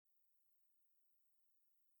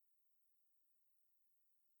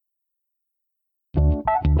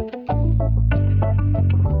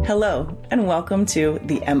Hello, and welcome to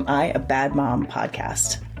the Am I a Bad Mom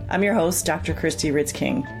podcast. I'm your host, Dr. Christy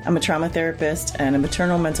Ritz-King. I'm a trauma therapist and a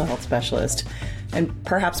maternal mental health specialist, and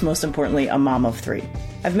perhaps most importantly, a mom of three.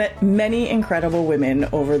 I've met many incredible women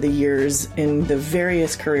over the years in the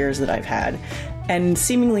various careers that I've had, and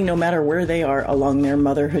seemingly no matter where they are along their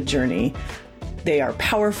motherhood journey, they are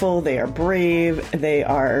powerful, they are brave, they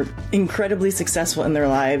are incredibly successful in their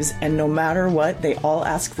lives, and no matter what, they all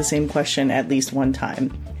ask the same question at least one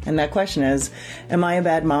time. And that question is, am I a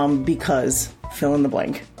bad mom because fill in the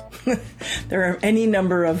blank? There are any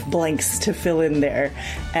number of blanks to fill in there,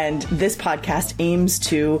 and this podcast aims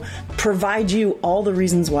to provide you all the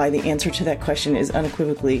reasons why the answer to that question is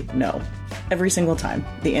unequivocally no. Every single time,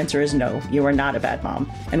 the answer is no, you are not a bad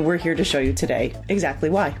mom, and we're here to show you today exactly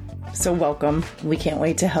why. So welcome. We can't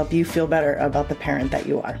wait to help you feel better about the parent that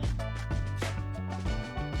you are.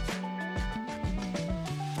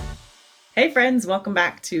 Hey friends, welcome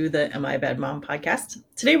back to the Am I a Bad Mom podcast.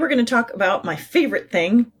 Today we're going to talk about my favorite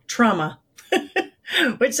thing, trauma.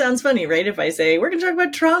 Which sounds funny, right? If I say we're going to talk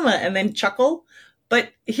about trauma and then chuckle.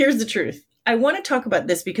 But here's the truth. I want to talk about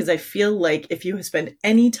this because I feel like if you spend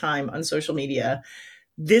any time on social media,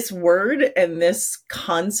 this word and this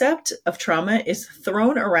concept of trauma is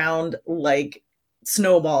thrown around like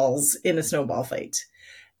snowballs in a snowball fight.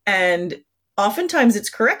 And oftentimes it's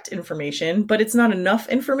correct information, but it's not enough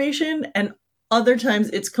information. And other times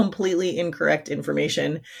it's completely incorrect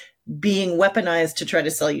information being weaponized to try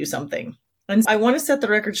to sell you something. And I want to set the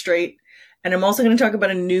record straight. And I'm also going to talk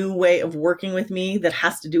about a new way of working with me that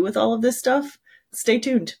has to do with all of this stuff. Stay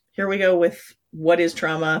tuned. Here we go with what is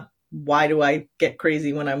trauma. Why do I get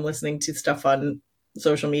crazy when I'm listening to stuff on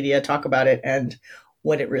social media, talk about it, and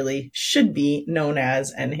what it really should be known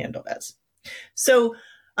as and handled as. So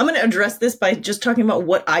I'm going to address this by just talking about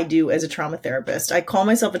what I do as a trauma therapist. I call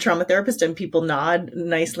myself a trauma therapist and people nod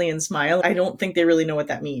nicely and smile. I don't think they really know what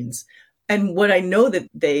that means. And what I know that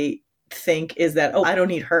they think is that, oh, I don't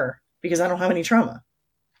need her because I don't have any trauma.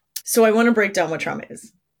 So I want to break down what trauma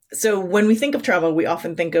is. So when we think of trauma, we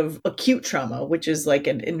often think of acute trauma, which is like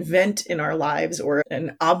an event in our lives or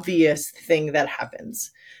an obvious thing that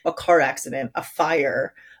happens. A car accident, a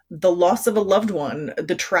fire, the loss of a loved one,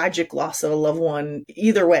 the tragic loss of a loved one.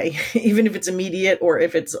 Either way, even if it's immediate or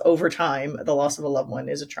if it's over time, the loss of a loved one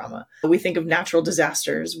is a trauma. We think of natural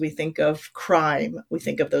disasters. We think of crime. We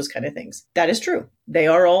think of those kind of things. That is true. They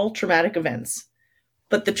are all traumatic events.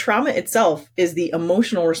 But the trauma itself is the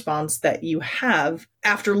emotional response that you have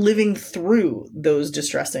after living through those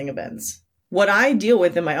distressing events. What I deal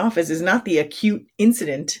with in my office is not the acute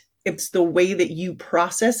incident. It's the way that you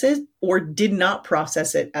process it or did not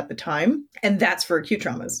process it at the time. And that's for acute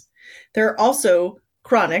traumas. There are also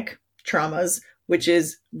chronic traumas, which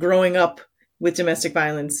is growing up with domestic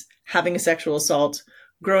violence, having a sexual assault,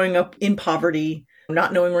 growing up in poverty,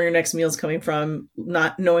 not knowing where your next meal is coming from,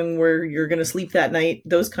 not knowing where you're going to sleep that night,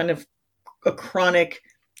 those kind of chronic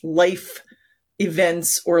life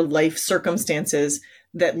events or life circumstances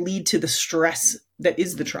that lead to the stress that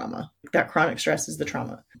is the trauma. That chronic stress is the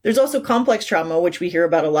trauma. There's also complex trauma, which we hear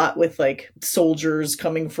about a lot with like soldiers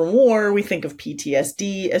coming from war. We think of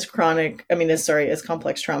PTSD as as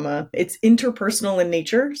complex trauma. It's interpersonal in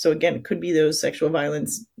nature. So again, it could be those sexual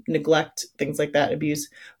violence, neglect, things like that, abuse,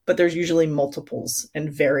 but there's usually multiples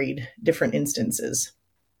and varied different instances.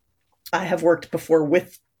 I have worked before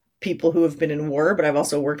with people who have been in war, but I've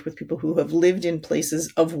also worked with people who have lived in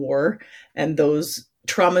places of war and those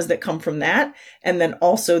traumas that come from that. And then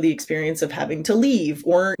also the experience of having to leave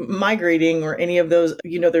or migrating or any of those,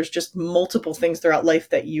 there's just multiple things throughout life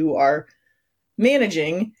that you are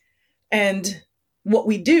managing. And what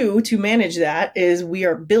we do to manage that is we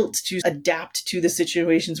are built to adapt to the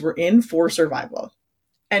situations we're in for survival.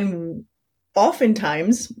 And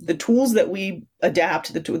oftentimes the tools that we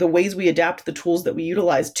adapt, the ways we adapt, the tools that we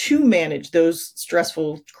utilize to manage those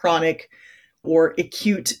stressful, chronic, or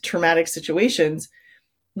acute traumatic situations,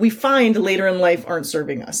 we find later in life aren't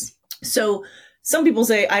serving us. So some people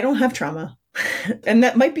say, I don't have trauma. And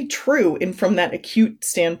that might be true from that acute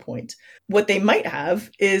standpoint. What they might have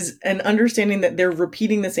is an understanding that they're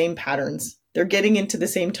repeating the same patterns. They're getting into the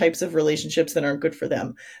same types of relationships that aren't good for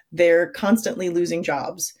them. They're constantly losing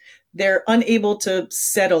jobs. They're unable to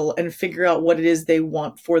settle and figure out what it is they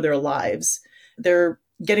want for their lives. They're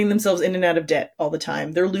getting themselves in and out of debt all the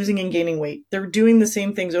time. They're losing and gaining weight. They're doing the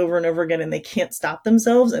same things over and over again, and they can't stop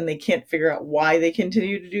themselves, and they can't figure out why they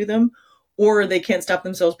continue to do them, or they can't stop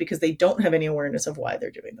themselves because they don't have any awareness of why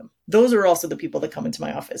they're doing them. Those are also the people that come into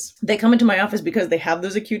my office. They come into my office because they have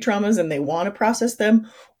those acute traumas and they want to process them,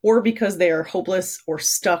 or because they are hopeless or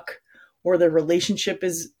stuck, or the relationship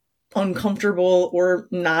is uncomfortable or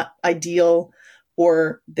not ideal,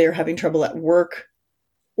 or they're having trouble at work,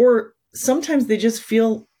 or sometimes they just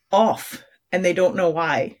feel off and they don't know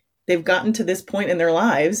why. They've gotten to this point in their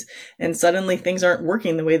lives and suddenly things aren't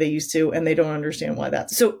working the way they used to, and they don't understand why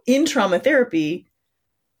that's. So in trauma therapy,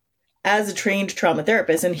 as a trained trauma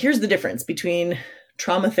therapist, and here's the difference between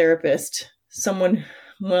trauma therapist,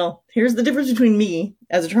 here's the difference between me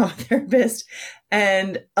as a trauma therapist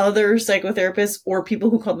and other psychotherapists or people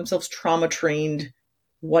who call themselves trauma trained,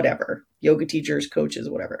 whatever, yoga teachers, coaches,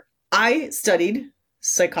 whatever. I studied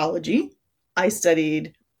psychology, I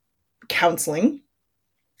studied counseling,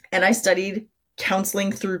 and I studied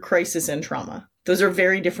counseling through crisis and trauma. Those are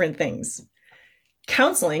very different things.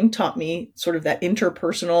 Counseling taught me sort of that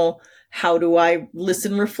interpersonal, how do I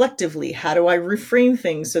listen reflectively? How do I reframe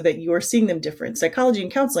things so that you are seeing them different? Psychology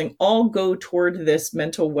and counseling all go toward this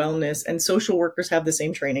mental wellness, and social workers have the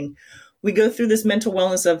same training. We go through this mental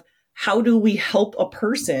wellness of how do we help a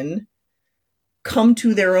person come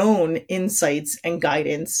to their own insights and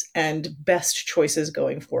guidance and best choices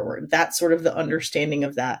going forward. That's sort of the understanding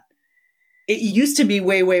of that. It used to be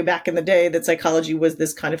way, way back in the day that psychology was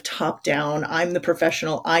this kind of top down, I'm the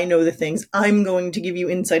professional, I know the things, I'm going to give you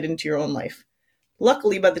insight into your own life.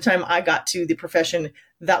 Luckily, by the time I got to the profession,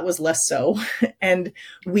 that was less so. And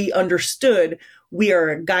we understood we are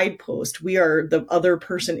a guidepost. We are the other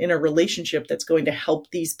person in a relationship that's going to help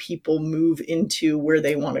these people move into where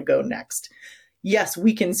they want to go next. Yes,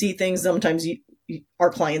 we can see things sometimes our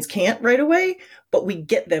clients can't right away, but we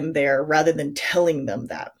get them there rather than telling them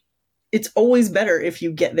that. It's always better if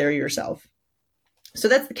you get there yourself. So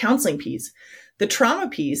that's the counseling piece. The trauma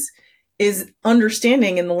piece is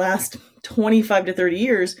understanding in the last 25 to 30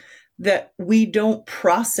 years that we don't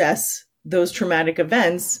process those traumatic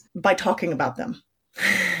events by talking about them.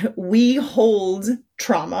 We hold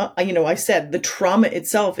trauma. I said the trauma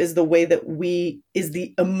itself is the way that is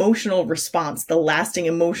the emotional response, the lasting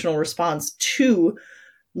emotional response to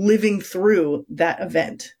living through that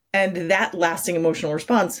event. And that lasting emotional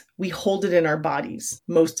response, we hold it in our bodies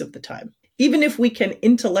most of the time. Even if we can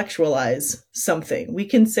intellectualize something, we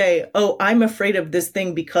can say, oh, I'm afraid of this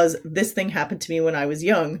thing because this thing happened to me when I was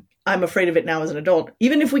young. I'm afraid of it now as an adult.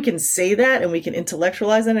 Even if we can say that and we can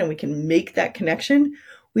intellectualize it and we can make that connection,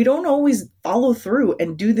 we don't always follow through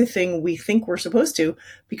and do the thing we think we're supposed to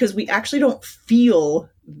because we actually don't feel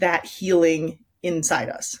that healing inside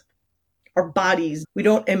us. Our bodies, we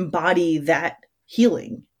don't embody that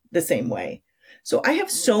healing the same way. So I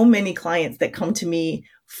have so many clients that come to me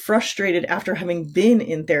frustrated after having been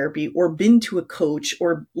in therapy or been to a coach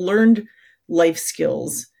or learned life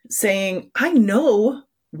skills saying, I know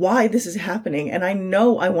why this is happening and I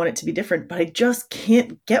know I want it to be different, but I just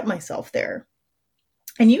can't get myself there.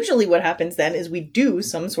 And usually what happens then is we do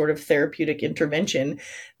some sort of therapeutic intervention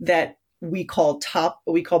that we call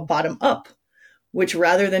bottom up, which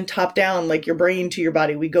rather than top down, like your brain to your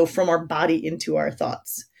body, we go from our body into our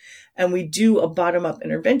thoughts. And we do a bottom-up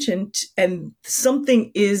intervention and something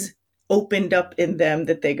is opened up in them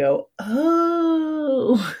that they go,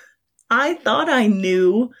 oh, I thought I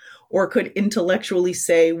knew or could intellectually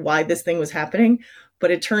say why this thing was happening,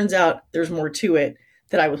 but it turns out there's more to it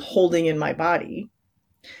that I was holding in my body.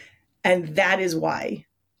 And that is why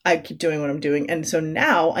I keep doing what I'm doing. And so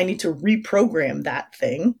now I need to reprogram that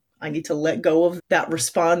thing. I need to let go of that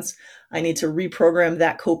response. I need to reprogram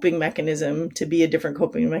that coping mechanism to be a different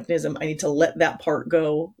coping mechanism. I need to let that part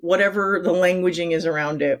go, whatever the languaging is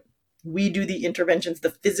around it. We do the interventions,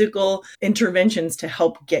 the physical interventions to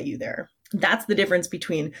help get you there. That's the difference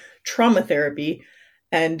between trauma therapy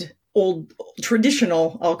and old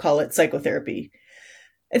traditional, I'll call it psychotherapy.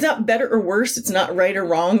 It's not better or worse. It's not right or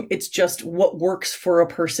wrong. It's just what works for a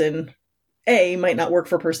person A might not work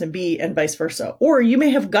for person B and vice versa. Or you may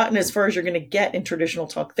have gotten as far as you're going to get in traditional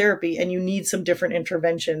talk therapy and you need some different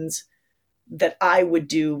interventions that I would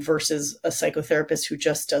do versus a psychotherapist who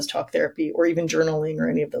just does talk therapy or even journaling or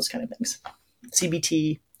any of those kind of things.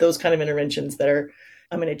 CBT, those kind of interventions that are,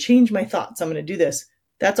 I'm going to change my thoughts. I'm going to do this.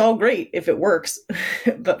 That's all great if it works.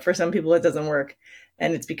 But for some people, it doesn't work.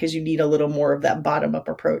 And it's because you need a little more of that bottom-up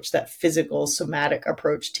approach, that physical, somatic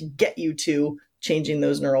approach to get you to changing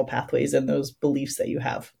those neural pathways and those beliefs that you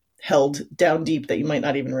have held down deep that you might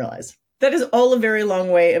not even realize. That is all a very long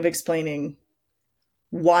way of explaining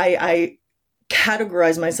why I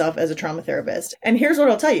categorize myself as a trauma therapist. And here's what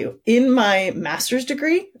I'll tell you. In my master's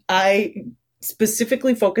degree, I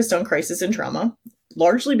specifically focused on crisis and trauma,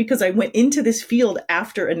 largely because I went into this field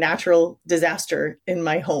after a natural disaster in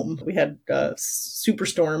my home. We had a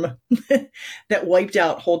superstorm that wiped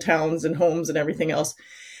out whole towns and homes and everything else.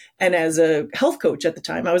 And as a health coach at the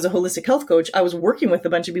time, I was a holistic health coach. I was working with a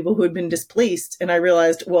bunch of people who had been displaced. And I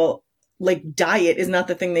realized, well, like diet is not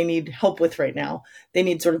the thing they need help with right now. They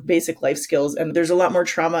need sort of basic life skills. And there's a lot more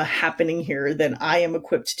trauma happening here than I am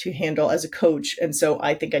equipped to handle as a coach. And so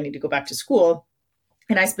I think I need to go back to school.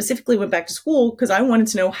 And I specifically went back to school because I wanted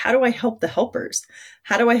to know, how do I help the helpers?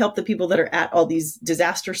 How do I help the people that are at all these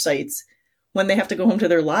disaster sites when they have to go home to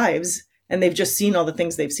their lives and they've just seen all the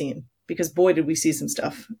things they've seen? Because boy, did we see some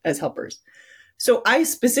stuff as helpers. So I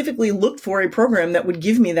specifically looked for a program that would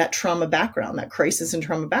give me that trauma background, that crisis and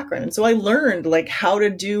trauma background. And so I learned like how to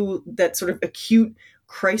do that sort of acute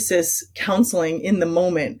crisis counseling in the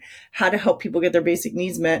moment, how to help people get their basic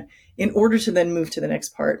needs met in order to then move to the next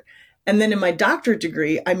part. And then in my doctorate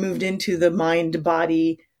degree, I moved into the mind,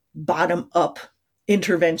 body, bottom up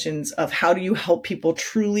interventions of how do you help people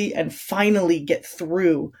truly and finally get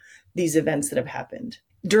through these events that have happened.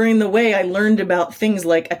 During the way, I learned about things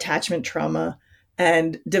like attachment trauma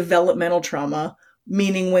and developmental trauma,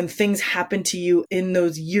 meaning when things happen to you in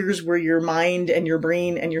those years where your mind and your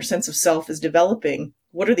brain and your sense of self is developing,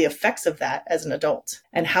 what are the effects of that as an adult?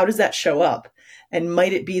 And how does that show up? And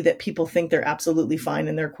might it be that people think they're absolutely fine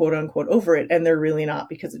and they're quote unquote over it, and they're really not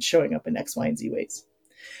because it's showing up in X, Y, and Z ways?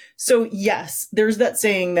 So yes, there's that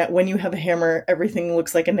saying that when you have a hammer, everything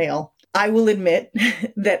looks like a nail. I will admit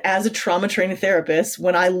that as a trauma trained therapist,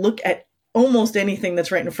 when I look at almost anything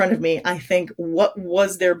that's right in front of me, I think, what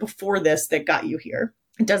was there before this that got you here?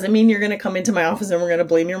 It doesn't mean you're going to come into my office and we're going to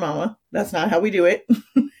blame your mama. That's not how we do it.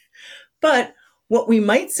 But what we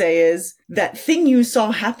might say is that thing you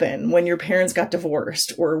saw happen when your parents got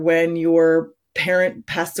divorced, or when your parent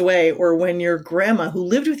passed away, or when your grandma who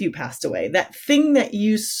lived with you passed away, that thing that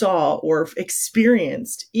you saw or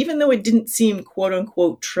experienced, even though it didn't seem quote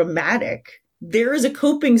unquote traumatic, there is a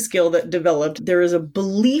coping skill that developed. There is a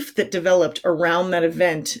belief that developed around that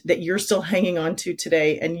event that you're still hanging on to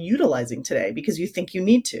today and utilizing today because you think you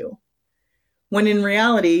need to. When in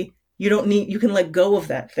reality, you don't need, you can let go of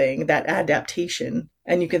that thing, that adaptation,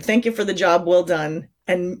 and you can thank it for the job well done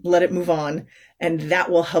and let it move on. And that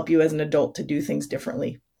will help you as an adult to do things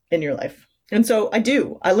differently in your life. And so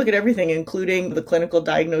I look at everything, including the clinical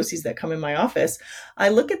diagnoses that come in my office. I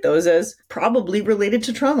look at those as probably related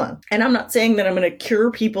to trauma. And I'm not saying that I'm going to cure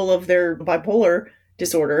people of their bipolar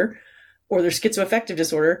disorder or their schizoaffective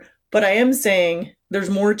disorder, but I am saying there's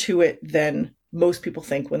more to it than most people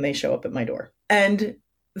think when they show up at my door. And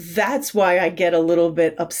that's why I get a little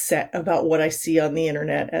bit upset about what I see on the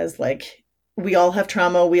internet as like, we all have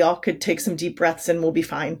trauma. We all could take some deep breaths and we'll be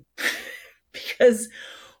fine. Because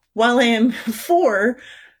while I am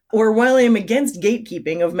while I am against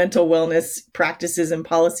gatekeeping of mental wellness practices and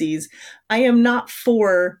policies, I am not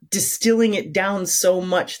for distilling it down so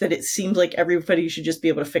much that it seems like everybody should just be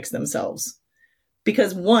able to fix themselves.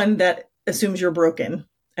 Because one, that assumes you're broken.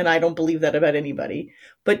 And I don't believe that about anybody.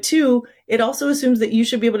 But two, it also assumes that you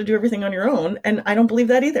should be able to do everything on your own. And I don't believe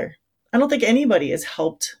that either. I don't think anybody is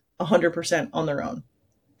helped 100% on their own.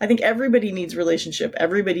 I think everybody needs relationship.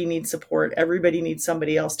 Everybody needs support. Everybody needs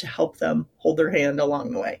somebody else to help them hold their hand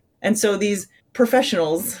along the way. And so these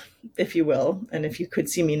professionals, if you will, and if you could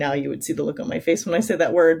see me now, you would see the look on my face when I say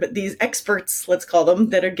that word, but these experts, let's call them,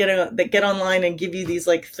 that get online and give you these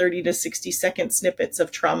like 30 to 60 second snippets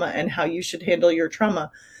of trauma and how you should handle your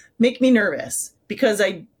trauma, make me nervous because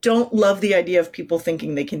I don't love the idea of people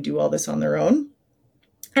thinking they can do all this on their own.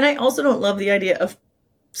 And I also don't love the idea of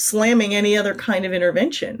slamming any other kind of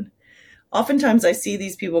intervention. Oftentimes I see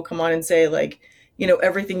these people come on and say like, you know,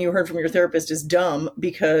 everything you heard from your therapist is dumb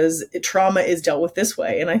because trauma is dealt with this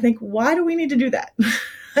way. And I think, why do we need to do that?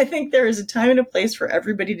 I think there is a time and a place for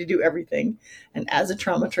everybody to do everything. And as a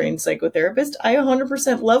trauma trained psychotherapist, I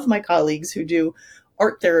 100% love my colleagues who do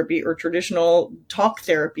art therapy or traditional talk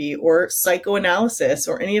therapy or psychoanalysis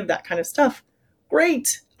or any of that kind of stuff.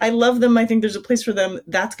 Great. I love them. I think there's a place for them.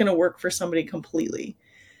 That's going to work for somebody completely.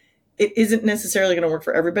 It isn't necessarily going to work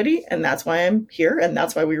for everybody. And that's why I'm here. And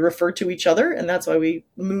that's why we refer to each other. And that's why we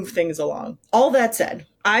move things along. All that said,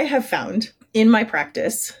 I have found in my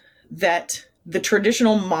practice that the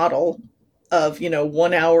traditional model of,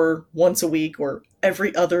 1 hour once a week or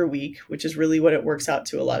every other week, which is really what it works out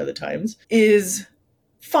to a lot of the times, is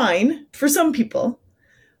fine for some people,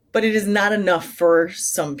 but it is not enough for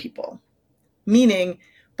some people. Meaning,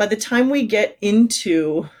 by the time we get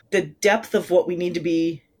into the depth of what we need to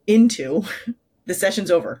be into, the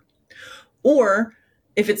session's over. Or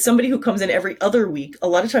if it's somebody who comes in every other week, a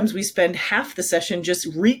lot of times we spend half the session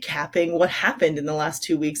just recapping what happened in the last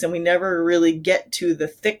 2 weeks, and we never really get to the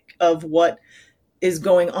thick of what is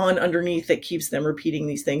going on underneath that keeps them repeating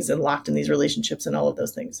these things and locked in these relationships and all of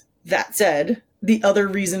those things. That said, the other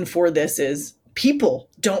reason for this is people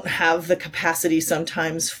don't have the capacity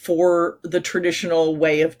sometimes for the traditional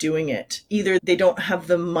way of doing it. Either they don't have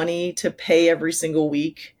the money to pay every single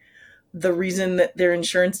week. The reason that their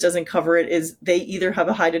insurance doesn't cover it is they either have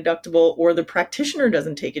a high deductible or the practitioner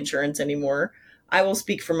doesn't take insurance anymore. I will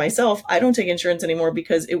speak for myself. I don't take insurance anymore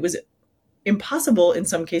because it was impossible in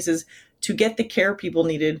some cases to get the care people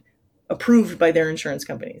needed approved by their insurance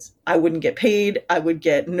companies. I wouldn't get paid. I would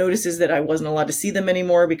get notices that I wasn't allowed to see them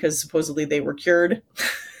anymore because supposedly they were cured.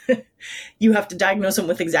 You have to diagnose them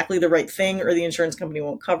with exactly the right thing or the insurance company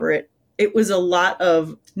won't cover it. It was a lot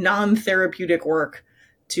of non-therapeutic work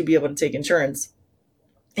to be able to take insurance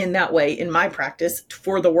in that way in my practice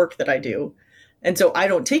for the work that I do. And so I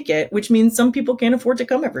don't take it, which means some people can't afford to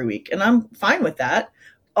come every week. And I'm fine with that.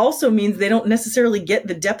 Also means they don't necessarily get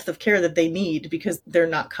the depth of care that they need because they're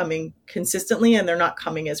not coming consistently and they're not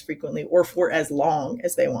coming as frequently or for as long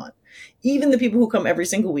as they want. Even the people who come every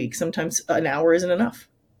single week, sometimes an hour isn't enough.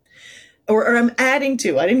 Or I'm adding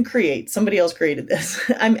to, I didn't create, somebody else created this.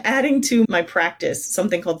 I'm adding to my practice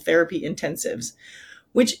something called therapy intensives,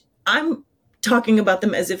 which I'm talking about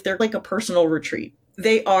them as if they're like a personal retreat.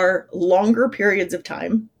 They are longer periods of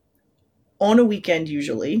time on a weekend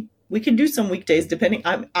usually. We could do some weekdays depending.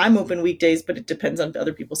 I'm open weekdays, but it depends on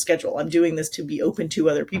other people's schedule. I'm doing this to be open to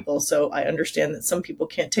other people. So I understand that some people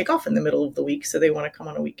can't take off in the middle of the week, so they want to come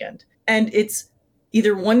on a weekend. And it's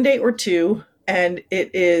either one day or two, and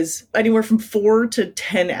it is anywhere from 4 to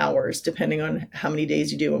 10 hours, depending on how many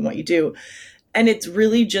days you do and what you do. And it's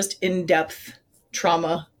really just in-depth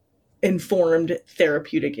trauma-informed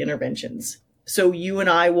therapeutic interventions. So you and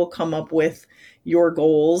I will come up with your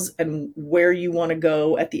goals and where you want to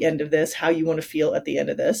go at the end of this, how you want to feel at the end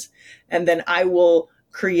of this. And then I will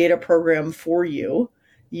create a program for you.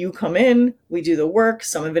 You come in, we do the work.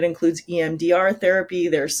 Some of it includes EMDR therapy.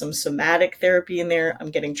 There's some somatic therapy in there. I'm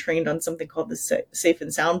getting trained on something called the Safe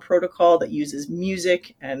and Sound protocol that uses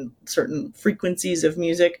music and certain frequencies of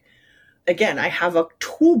music. Again, I have a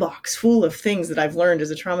toolbox full of things that I've learned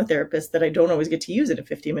as a trauma therapist that I don't always get to use at a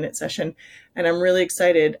 15-minute session. And I'm really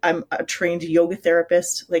excited. I'm a trained yoga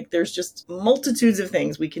therapist. Like there's just multitudes of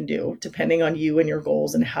things we can do depending on you and your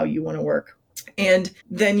goals and how you want to work. And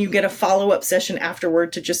then you get a follow-up session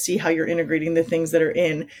afterward to just see how you're integrating the things that are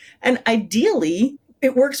in. And ideally,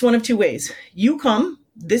 it works one of two ways. You come,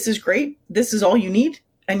 this is great. This is all you need.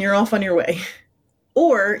 And you're off on your way.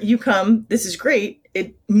 Or you come, this is great.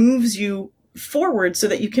 It moves you forward so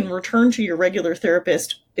that you can return to your regular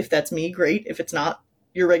therapist. If that's me, great. If it's not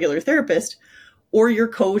your regular therapist or your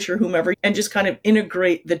coach or whomever, and just kind of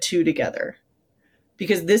integrate the two together.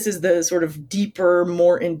 Because this is the sort of deeper,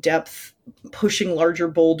 more in-depth, pushing larger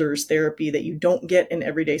boulders therapy that you don't get in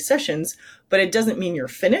everyday sessions, but it doesn't mean you're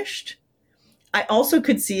finished. I also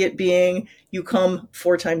could see it being you come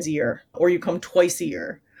 4 times a year or you come twice a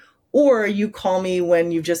year. Or you call me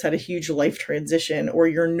when you've just had a huge life transition or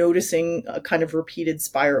you're noticing a kind of repeated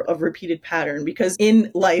spiral, a repeated pattern. Because in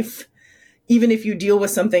life, even if you deal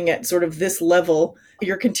with something at sort of this level,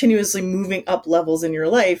 you're continuously moving up levels in your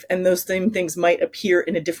life. And those same things might appear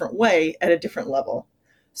in a different way at a different level.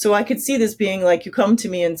 So I could see this being like you come to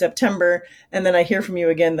me in September and then I hear from you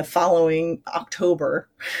again the following October.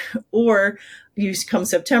 Or you come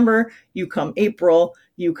September, you come April,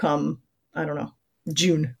 you come, I don't know,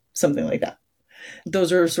 June. Something like that.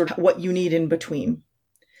 Those are sort of what you need in between.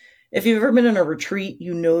 If you've ever been on a retreat,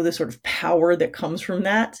 you know the sort of power that comes from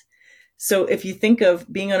that. So if you think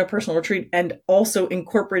of being on a personal retreat and also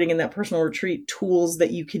incorporating in that personal retreat tools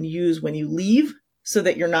that you can use when you leave so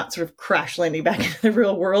that you're not sort of crash landing back into the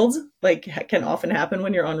real world, like can often happen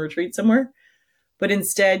when you're on retreat somewhere, but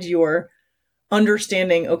instead you're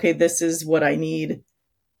understanding, okay, this is what I need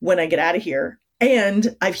when I get out of here.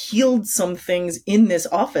 And I've healed some things in this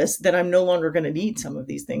office that I'm no longer going to need some of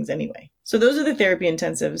these things anyway. So those are the therapy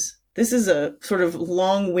intensives. This is a sort of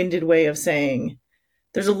long-winded way of saying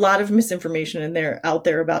there's a lot of misinformation out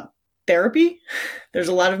there about therapy. There's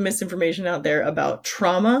a lot of misinformation out there about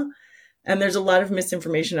trauma. And there's a lot of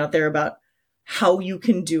misinformation out there about how you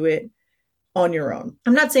can do it on your own.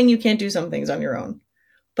 I'm not saying you can't do some things on your own.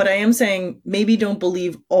 But I am saying maybe don't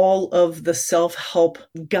believe all of the self-help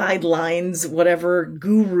guidelines, whatever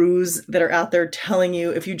gurus that are out there telling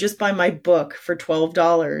you, if you just buy my book for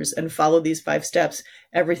 $12 and follow these 5 steps,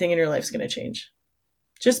 everything in your life is going to change.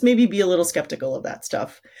 Just maybe be a little skeptical of that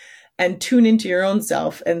stuff and tune into your own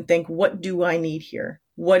self and think, what do I need here?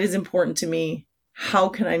 What is important to me? How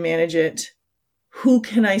can I manage it? Who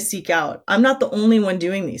can I seek out? I'm not the only one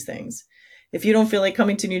doing these things. If you don't feel like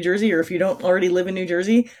coming to New Jersey, or if you don't already live in New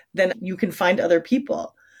Jersey, then you can find other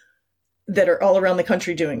people that are all around the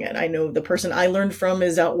country doing it. I know the person I learned from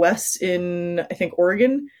is out west in, I think,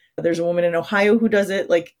 Oregon. There's a woman in Ohio who does it.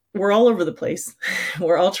 Like, we're all over the place.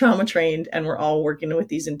 We're all trauma trained, and we're all working with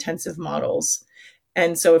these intensive models.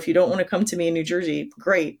 And so if you don't want to come to me in New Jersey,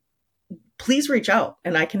 great. Please reach out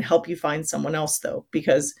and I can help you find someone else, though,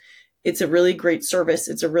 because it's a really great service.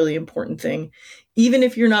 It's a really important thing. Even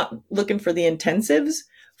if you're not looking for the intensives,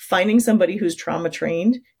 finding somebody who's trauma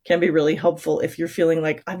trained can be really helpful if you're feeling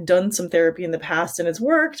like, I've done some therapy in the past and it's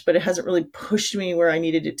worked, but it hasn't really pushed me where I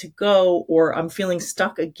needed it to go, or I'm feeling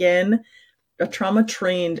stuck again. A trauma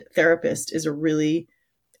trained therapist is a really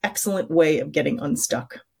excellent way of getting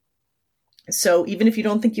unstuck. So even if you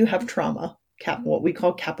don't think you have trauma, what we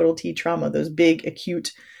call capital T trauma, those big,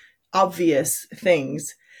 acute, obvious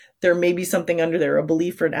things, there may be something under there, a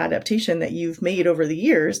belief or an adaptation that you've made over the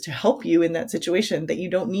years to help you in that situation that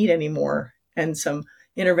you don't need anymore. And some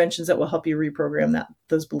interventions that will help you reprogram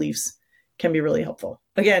those beliefs can be really helpful.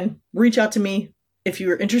 Again, reach out to me if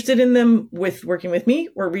you're interested in them with working with me,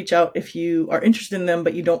 or reach out if you are interested in them,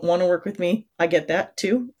 but you don't want to work with me. I get that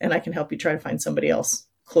too. And I can help you try to find somebody else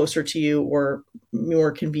closer to you or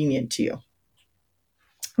more convenient to you.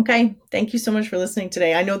 Okay. Thank you so much for listening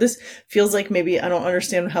today. I know this feels like maybe I don't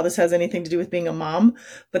understand how this has anything to do with being a mom,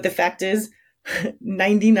 but the fact is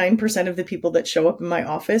 99% of the people that show up in my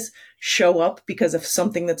office show up because of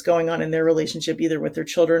something that's going on in their relationship, either with their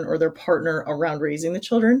children or their partner around raising the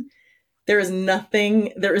children. There is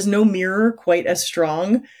no mirror quite as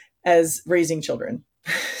strong as raising children.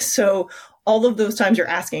 So all of those times you're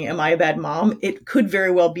asking, am I a bad mom? It could very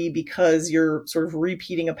well be because you're sort of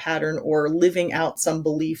repeating a pattern or living out some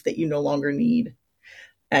belief that you no longer need.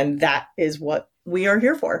 And that is what we are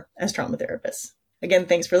here for as trauma therapists. Again,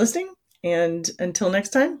 thanks for listening. And until next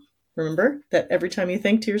time, remember that every time you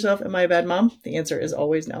think to yourself, am I a bad mom? The answer is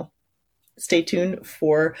always no. Stay tuned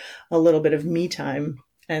for a little bit of me time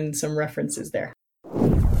and some references there.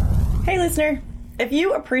 Hey, listener. If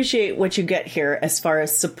you appreciate what you get here as far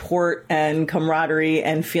as support and camaraderie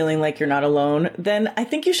and feeling like you're not alone, then I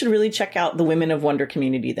think you should really check out the Women of Wonder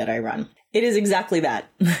community that I run. It is exactly that.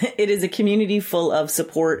 It is a community full of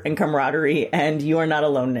support and camaraderie, and you are not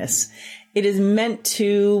aloneness. It is meant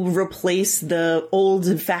to replace the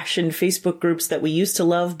old-fashioned Facebook groups that we used to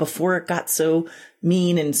love before it got so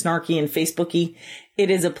mean and snarky and Facebooky. It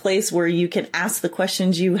is a place where you can ask the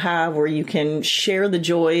questions you have, where you can share the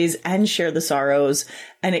joys and share the sorrows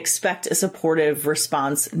and expect a supportive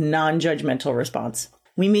response, non-judgmental response.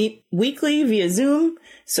 We meet weekly via Zoom.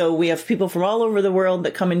 So we have people from all over the world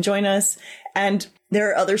that come and join us. And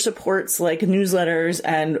there are other supports like newsletters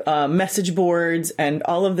and message boards and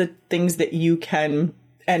all of the things that you can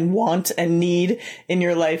and want and need in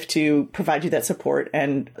your life to provide you that support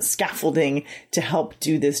and scaffolding to help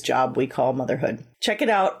do this job we call motherhood. Check it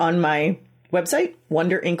out on my website,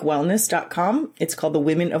 wonderinkwellness.com. It's called the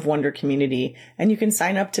Women of Wonder Community. And you can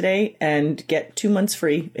sign up today and get 2 months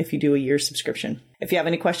free if you do a year subscription. If you have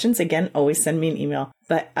any questions, again, always send me an email.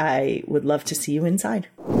 But I would love to see you inside.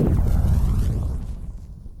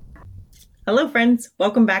 Hello, friends.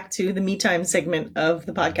 Welcome back to the Me Time segment of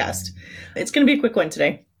the podcast. It's going to be a quick one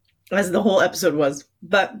today, as the whole episode was.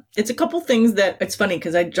 But it's a couple things that it's funny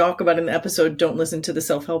because I talk about in the episode, don't listen to the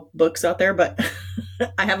self-help books out there, but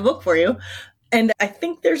I have a book for you. And I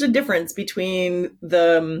think there's a difference between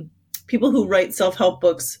the people who write self-help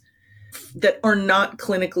books that are not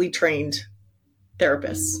clinically trained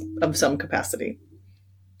therapists of some capacity.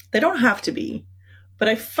 They don't have to be. But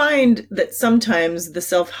I find that sometimes the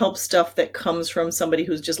self-help stuff that comes from somebody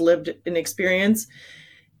who's just lived an experience,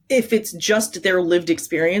 if it's just their lived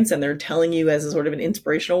experience and they're telling you as a sort of an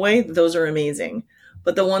inspirational way, those are amazing.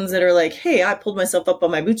 But the ones that are like, hey, I pulled myself up on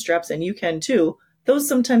my bootstraps and you can too, those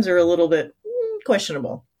sometimes are a little bit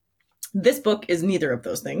questionable. This book is neither of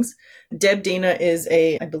those things. Deb Dana is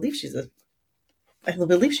I believe she's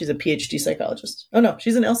a PhD psychologist. Oh no,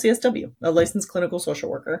 she's an LCSW, a licensed clinical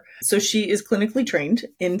social worker. So she is clinically trained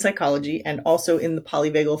in psychology and also in the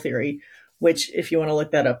polyvagal theory, which if you want to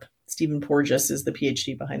look that up, Stephen Porges is the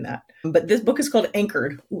PhD behind that. But this book is called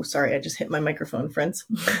Anchored. Oh, sorry, I just hit my microphone, friends.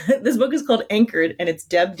 This book is called Anchored and it's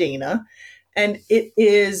Deb Dana. And it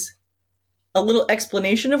is a little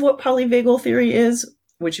explanation of what polyvagal theory is,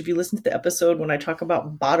 which if you listen to the episode when I talk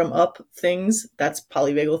about bottom-up things, that's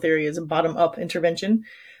polyvagal theory is a bottom-up intervention.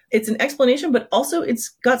 It's an explanation, but also it's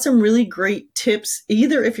got some really great tips,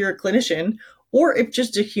 either if you're a clinician or if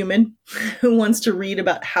just a human who wants to read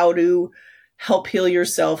about how to help heal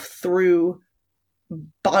yourself through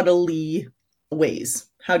bodily ways.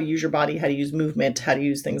 how to use your body, how to use movement, how to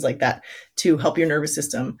use things like that to help your nervous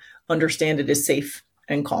system understand it is safe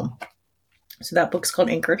and calm. So that book's called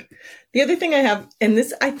Anchored. The other thing I have, and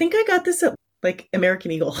this, I think I got this at like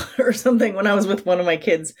American Eagle or something when I was with one of my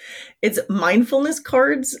kids. It's mindfulness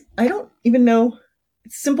cards. I don't even know.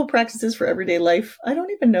 It's simple practices for everyday life. I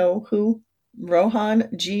don't even know who. Rohan,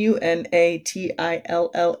 Gunatillake.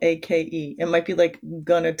 It might be like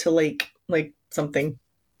Gunatillake, like something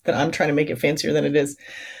that I'm trying to make it fancier than it is.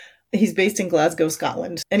 He's based in Glasgow,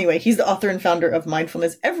 Scotland. Anyway, he's the author and founder of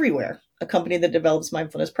Mindfulness Everywhere, a company that develops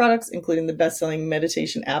mindfulness products, including the best-selling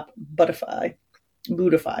meditation app, Buddhify.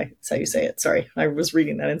 Buddhify, that's how you say it. Sorry, I was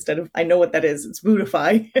reading that instead of, I know what that is. It's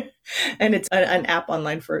Buddhify. And it's an app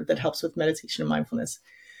online that helps with meditation and mindfulness.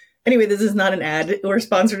 Anyway, this is not an ad or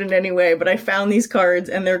sponsored in any way, but I found these cards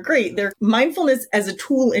and they're great. Mindfulness as a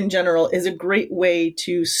tool in general is a great way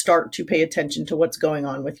to start to pay attention to what's going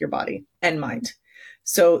on with your body and mind.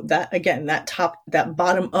 So that, again, that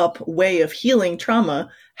bottom up way of healing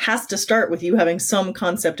trauma has to start with you having some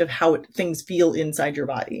concept of how things feel inside your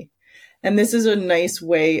body. And this is a nice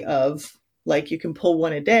way of, like, you can pull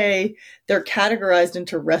one a day. They're categorized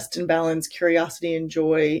into rest and balance, curiosity and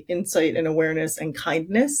joy, insight and awareness, and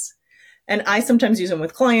kindness. And I sometimes use them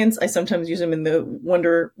with clients. I sometimes use them in the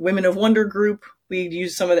Women of Wonder group. We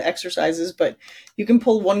use some of the exercises, but you can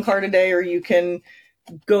pull one card a day, or you can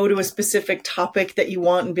go to a specific topic that you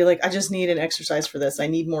want and be like, I just need an exercise for this. I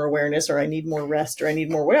need more awareness, or I need more rest, or I need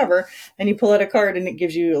more whatever. And you pull out a card and it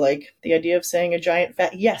gives you like the idea of saying a giant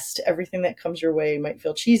fat yes to everything that comes your way. It might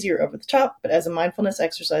feel cheesy or over the top, but as a mindfulness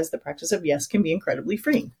exercise, the practice of yes can be incredibly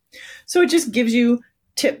freeing. So it just gives you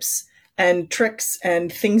tips and tricks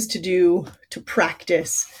and things to do to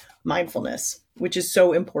practice mindfulness, which is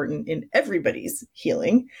so important in everybody's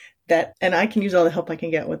healing, and I can use all the help I can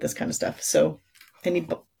get with this kind of stuff. So any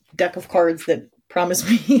deck of cards that promise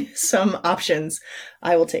me some options,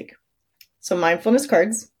 I will take. So mindfulness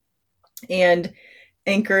cards and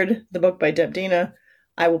Anchored, the book by Deb Dana.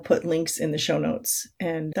 I will put links in the show notes.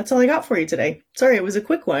 And that's all I got for you today. Sorry, it was a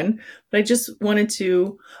quick one, but I just wanted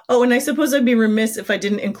to, and I suppose I'd be remiss if I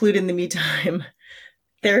didn't include in the meantime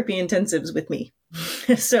therapy intensives with me.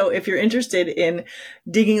 So if you're interested in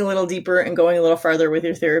digging a little deeper and going a little farther with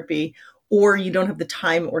your therapy, or you don't have the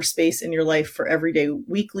time or space in your life for everyday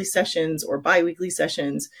weekly sessions or bi-weekly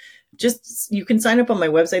sessions, you can sign up on my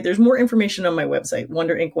website. There's more information on my website,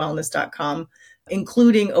 wonderinkwellness.com,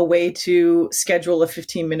 including a way to schedule a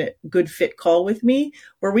 15-minute good fit call with me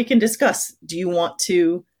where we can discuss, do you want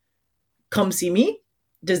to come see me?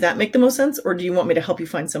 Does that make the most sense? Or do you want me to help you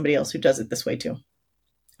find somebody else who does it this way too?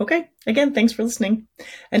 Okay. Again, thanks for listening.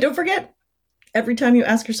 And don't forget, every time you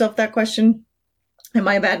ask yourself that question, am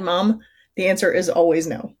I a bad mom? The answer is always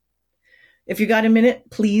no. If you got a minute,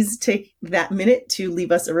 please take that minute to leave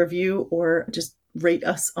us a review or just rate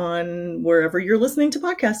us on wherever you're listening to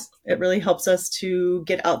podcasts. It really helps us to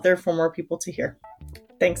get out there for more people to hear.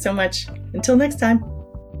 Thanks so much. Until next time.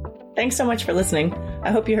 Thanks so much for listening.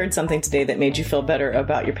 I hope you heard something today that made you feel better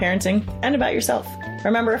about your parenting and about yourself.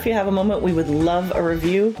 Remember, if you have a moment, we would love a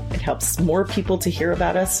review. It helps more people to hear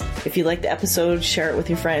about us. If you like the episode, share it with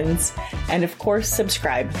your friends. And of course,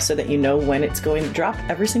 subscribe so that you know when it's going to drop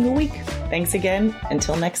every single week. Thanks again.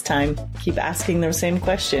 Until next time, keep asking those same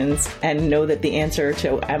questions and know that the answer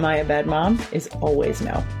to, am I a bad mom, is always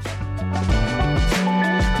no.